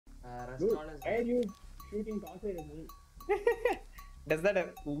Dude, restaurant is why are you shooting outside at me? Does that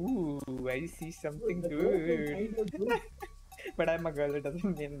have... Ooh, I see something Dude, the door is good. kind of good. But I'm a girl, it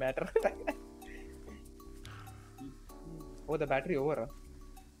doesn't mean matter. Oh, the battery over.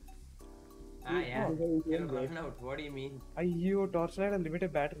 yeah. Oh. It'll run out. What do you mean? Ayyo, torchlight has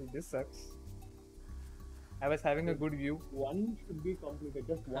limited battery. This sucks. I was having a good view. One should be completed.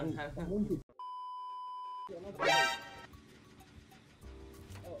 Just one. Someone should. You're not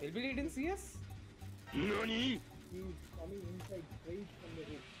Maybe he didn't see us? NANI?! He's coming inside straight from the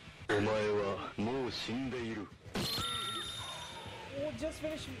roof. お前はもう死んでいる。 Oh, just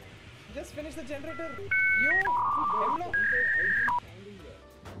finish the generator. Yo, Hemlok.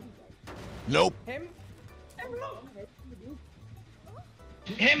 Nope.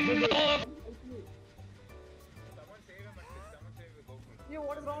 Hemlok. Yo,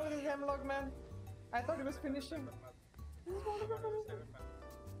 what is wrong with this Hemlok, man? I thought he was finishing.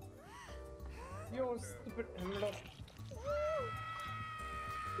 Yo, stupid Hemlok.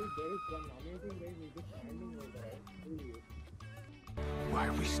 Dude, there is one amazing way we're just standing over there. Really. Why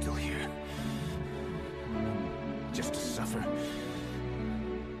are we still here? Just to suffer.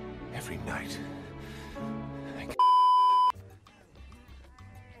 Every night.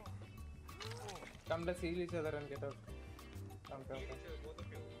 Come, let's heal each other and get out. Come.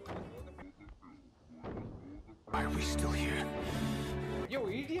 Why are we still here? Yo,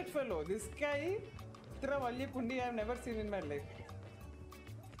 idiot fellow. This guy, Itra Valli Pundi, I have never seen in my life.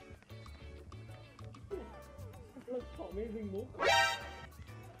 Amazing move.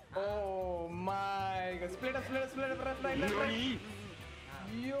 Oh my god. Split up, left, right. NANI?!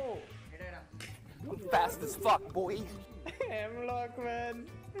 Yo. Fast as fuck, boy. Hemlok, man.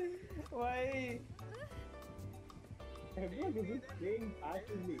 Why? Hemlok is just playing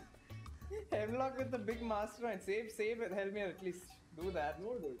passively. Hemlok with the big mastermind. Save it. Help me at least do that.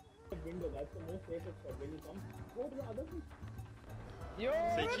 No, dude. The window, that's the most safest spot. When you come, go to the other side. Yo.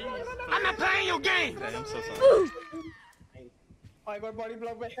 I'm not playing your game! I'm so sorry. I got body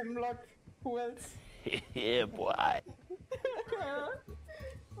blocked by Hemlok. Who else? Yeah, boy. I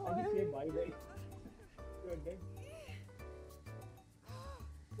just say bye-bye. You're dead.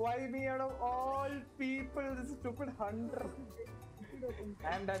 Why me out of all people, this stupid hunter?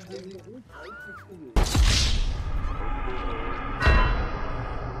 And I'm busy.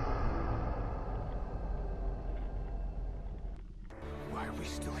 Why are we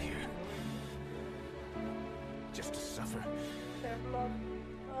still here? Just to suffer. Hemlok.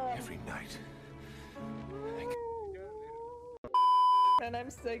 Every night. And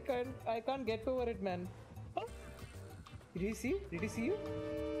I can't get over it, man. Huh? Did he see? Did he see you?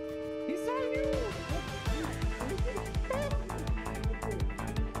 He saw you!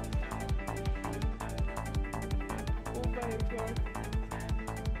 Oh my god.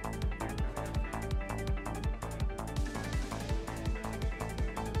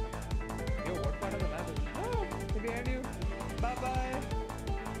 Yo, what part of the map is it? Oh, behind you. Bye-bye.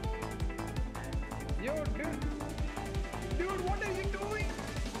 Yo, dude. Dude, what are you doing?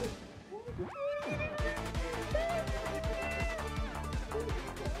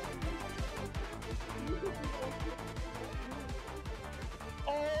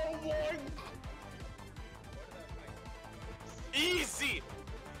 Oh my! Easy!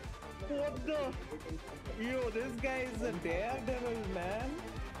 What the? Yo, this guy is a daredevil, man.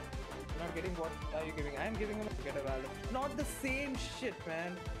 Not getting what are you giving? I'm giving him a get a value. Not the same shit,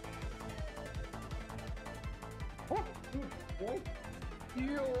 man. What? Dude, what?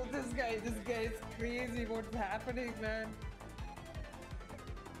 Yo, this guy is crazy. What's happening, man?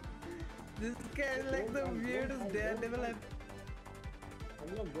 This guy is like the weirdest daredevil I've.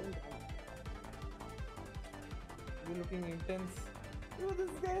 Hemlok, don't die. You're looking intense. Yo,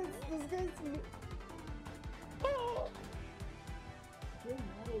 this guy's. Oh! So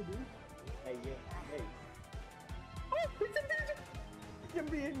narrow, dude. Hey, yeah, hey. Oh, it's a ninja! You're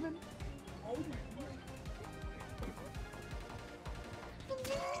behind, man. How did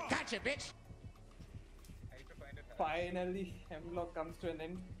Gotcha, bitch! Finally, Hemlok comes to an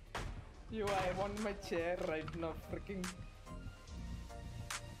end. Yo, I want my chair right now, freaking.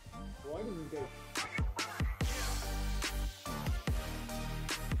 What is this?